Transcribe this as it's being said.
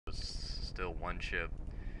still one chip.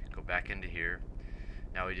 Go back into here.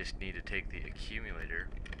 Now we just need to take the accumulator.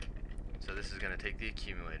 So this is going to take the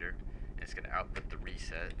accumulator and it's going to output the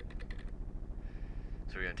reset.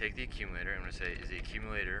 So we're going to take the accumulator and I'm going to say, is the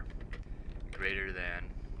accumulator greater than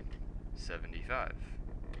 75?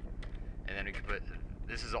 And then we can put,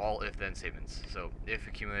 this is all if then statements. So if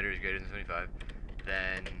accumulator is greater than 75,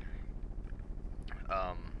 then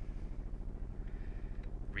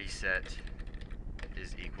reset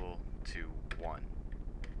is equal to 1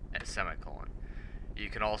 at semicolon. You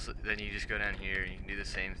can also, then you just go down here and you can do the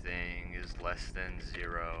same thing, is less than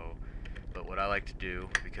 0. But what I like to do,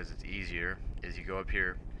 because it's easier, is you go up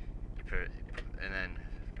here, you put it, and then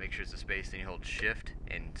make sure it's a space, then you hold shift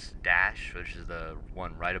and dash, which is the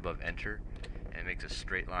one right above enter, and it makes a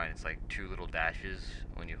straight line. It's like 2 little dashes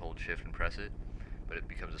when you hold shift and press it, but it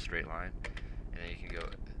becomes a straight line. And then you can go,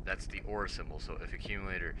 that's the OR symbol. So if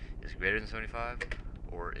accumulator is greater than 75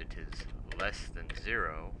 or it is less than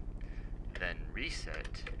 0, then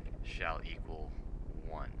reset shall equal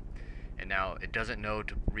 1. And now it doesn't know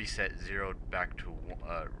to reset 0 back to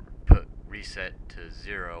put reset to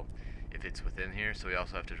 0 if it's within here, so we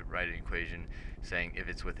also have to write an equation saying if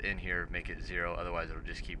it's within here, make it 0, otherwise it'll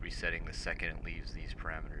just keep resetting the second it leaves these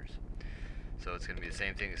parameters. So it's going to be the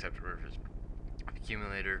same thing except for if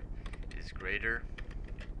accumulator is greater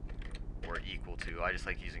or equal to. I just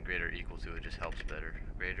like using greater or equal to, it just helps better.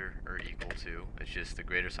 Greater or equal to, it's just the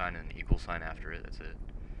greater sign and the equal sign after it, that's it.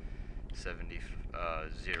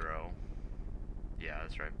 0. Yeah,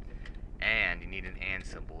 that's right. And you need an and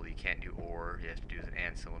symbol. You can't do or, you have to do an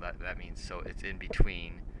and symbol. That means so it's in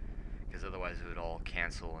between, because otherwise it would all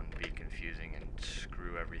cancel and be confusing and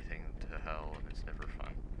screw everything to hell, and it's never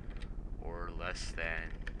fun. Or less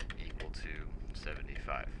than equal to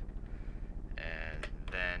 75. And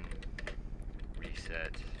then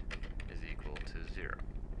reset is equal to 0.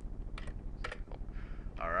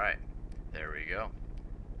 Alright, there we go.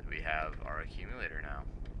 We have our accumulator now.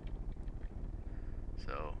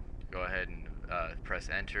 So go ahead and press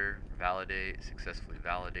enter, validate, successfully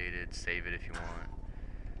validated, save it if you want.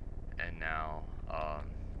 And now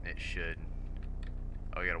it should,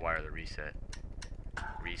 oh, we gotta wire the reset.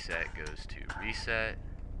 Reset goes to reset,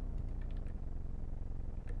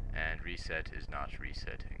 and reset is not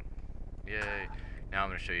resetting. Yay. Now I'm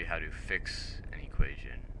going to show you how to fix an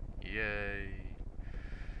equation. Yay.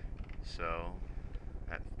 So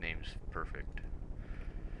that name's perfect.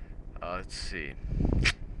 Let's see.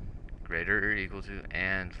 Greater or equal to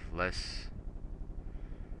and less.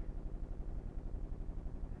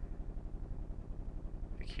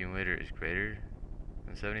 Accumulator is greater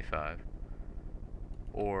than 75.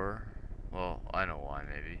 Or, well, I know why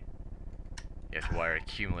maybe. You have to wire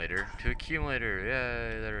accumulator to accumulator.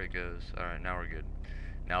 Yay, there it goes. Alright, now we're good.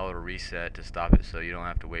 Now it'll reset to stop it so you don't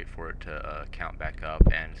have to wait for it to count back up,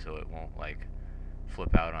 and so it won't like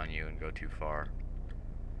flip out on you and go too far.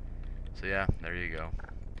 So yeah, there you go.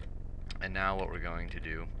 And now what we're going to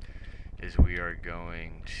do is we are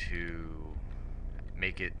going to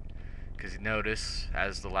make it, because notice,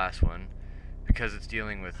 as the last one, because it's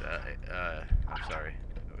dealing with,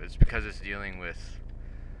 it's because it's dealing with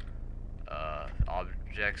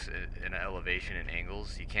objects in elevation and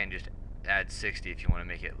angles, you can't just add 60 if you want to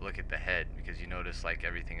make it look at the head, because you notice like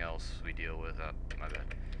everything else we deal with, my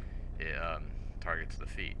bad, it targets the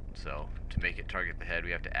feet. So to make it target the head,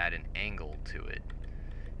 we have to add an angle to it.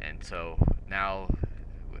 And so now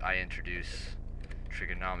I introduce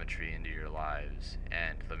trigonometry into your lives,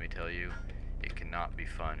 and let me tell you, it cannot be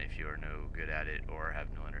fun if you are no good at it or have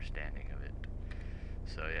no understanding of it.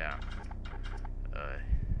 So yeah,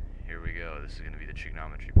 here we go. This is going to be the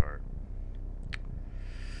trigonometry part.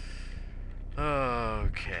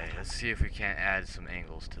 Okay, let's see if we can't add some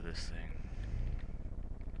angles to this thing.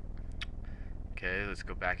 Okay, let's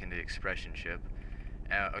go back into the expression chip.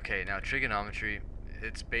 Okay, now trigonometry,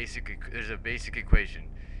 it's basically, there's a basic equation.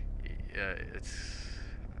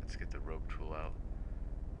 Let's get the rope tool out.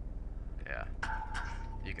 Yeah,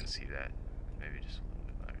 you can see that. Maybe just a little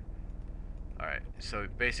bit better. Alright, so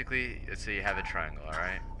basically, let's say you have a triangle,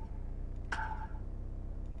 alright?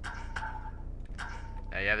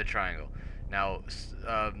 Now you have a triangle. Now,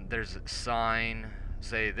 there's sine,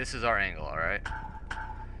 say this is our angle, alright?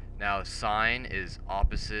 Now sine is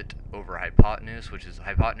opposite over hypotenuse, which is,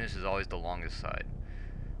 hypotenuse is always the longest side.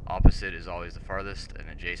 Opposite is always the farthest, and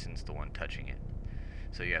adjacent is the one touching it.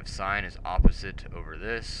 So you have sine is opposite over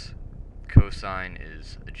this, cosine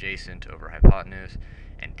is adjacent over hypotenuse,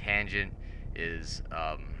 and tangent is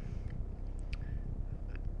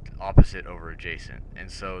opposite over adjacent.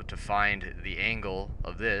 And so to find the angle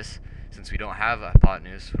of this, since we don't have a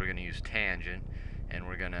hypotenuse, we're going to use tangent, and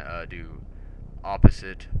we're going to do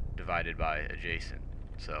opposite divided by adjacent.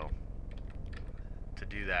 So to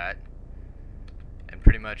do that, and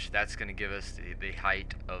pretty much that's going to give us the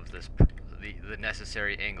height of this, the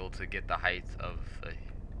necessary angle to get the height of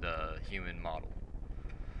the human model.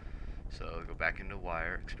 So go back into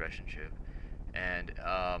wire expression chip, and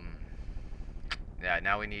yeah,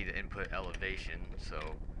 now we need to input elevation.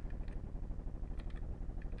 So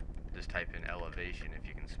just type in elevation if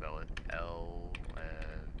you can spell it. Elevation.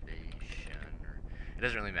 It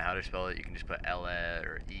doesn't really matter how to spell it. You can just put L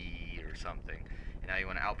or E or something. And now you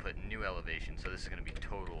want to output new elevation. So this is going to be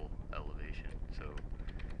total elevation. So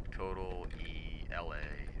total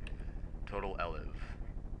total elev.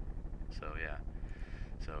 So yeah.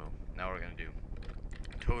 So now what we're going to do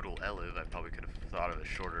total elev. I probably could have thought of a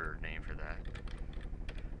shorter name for that.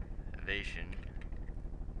 Elevation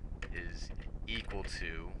is equal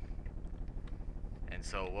to, and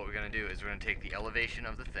so what we're going to do is we're going to take the elevation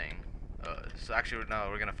of the thing. So actually, no,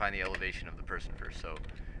 we're going to find the elevation of the person first. So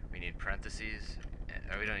we need parentheses,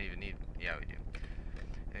 and we don't even need, yeah, we do.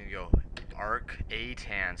 And you go arc a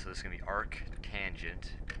tan, so this is going to be arc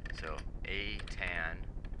tangent. So a tan,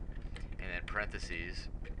 and then parentheses,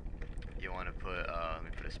 you want to put, let me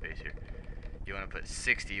put a space here. You want to put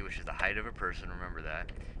 60, which is the height of a person, remember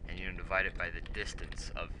that, and you divide it by the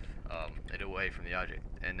distance of it away from the object.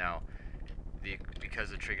 And now,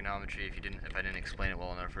 because of trigonometry, if I didn't explain it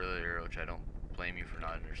well enough earlier, which I don't blame you for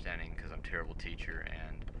not understanding, because I'm a terrible teacher,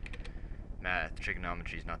 and math,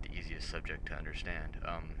 trigonometry is not the easiest subject to understand.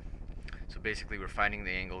 So basically, we're finding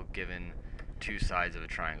the angle given two sides of a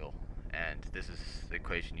triangle, and this is the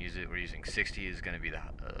equation. We're using 60 is going to be the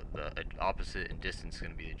opposite, and distance is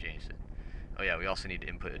going to be the adjacent. Oh yeah, we also need to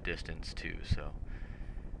input a distance too.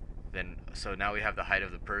 So now we have the height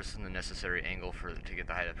of the person, the necessary angle to get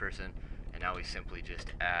the height of the person, and now we simply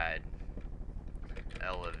just add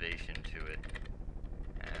elevation to it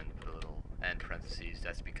and put a little end parentheses.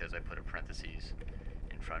 That's because I put a parentheses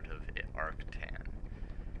in front of it, arctan.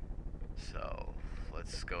 So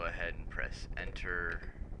let's go ahead and press enter.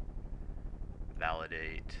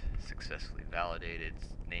 Validate, successfully validated.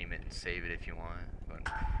 Name it and save it if you want.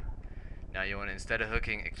 Now you want to, instead of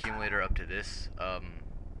hooking accumulator up to this,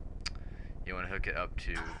 you want to hook it up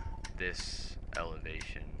to this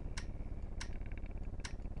elevation.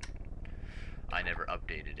 I never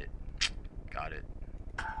updated it. Got it.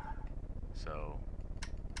 So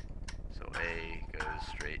A goes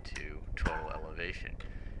straight to total elevation,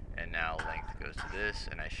 and now length goes to this,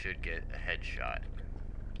 and I should get a headshot.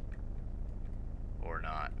 Or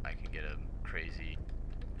not. I can get a crazy.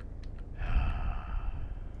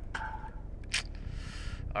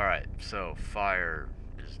 Alright, so fire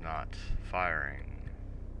is not firing.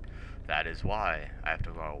 That is why I have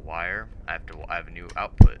to go wire. I have a new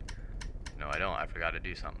output. No, I don't. I forgot to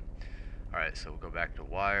do something. Alright, so we'll go back to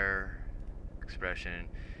wire, expression,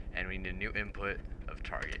 and we need a new input of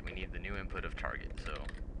target. We need the new input of target. So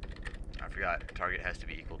I forgot target has to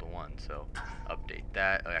be equal to 1. So update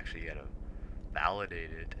that. Oh, actually, you gotta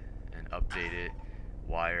validate it and update it.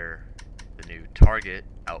 Wire the new target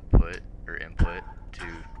output or input to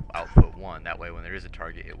output 1. That way when there is a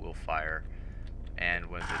target it will fire, and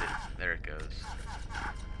when there it goes.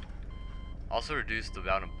 Also reduce the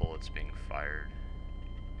amount of bullets being fired.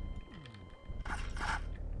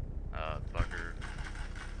 Bugger.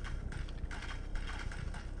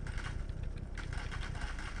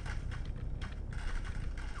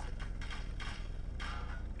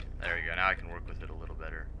 There we go, now I can work with it a little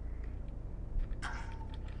better.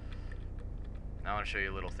 Now I want to show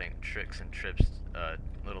you little tricks and trips,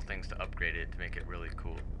 little things to upgrade it to make it really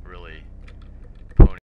cool, really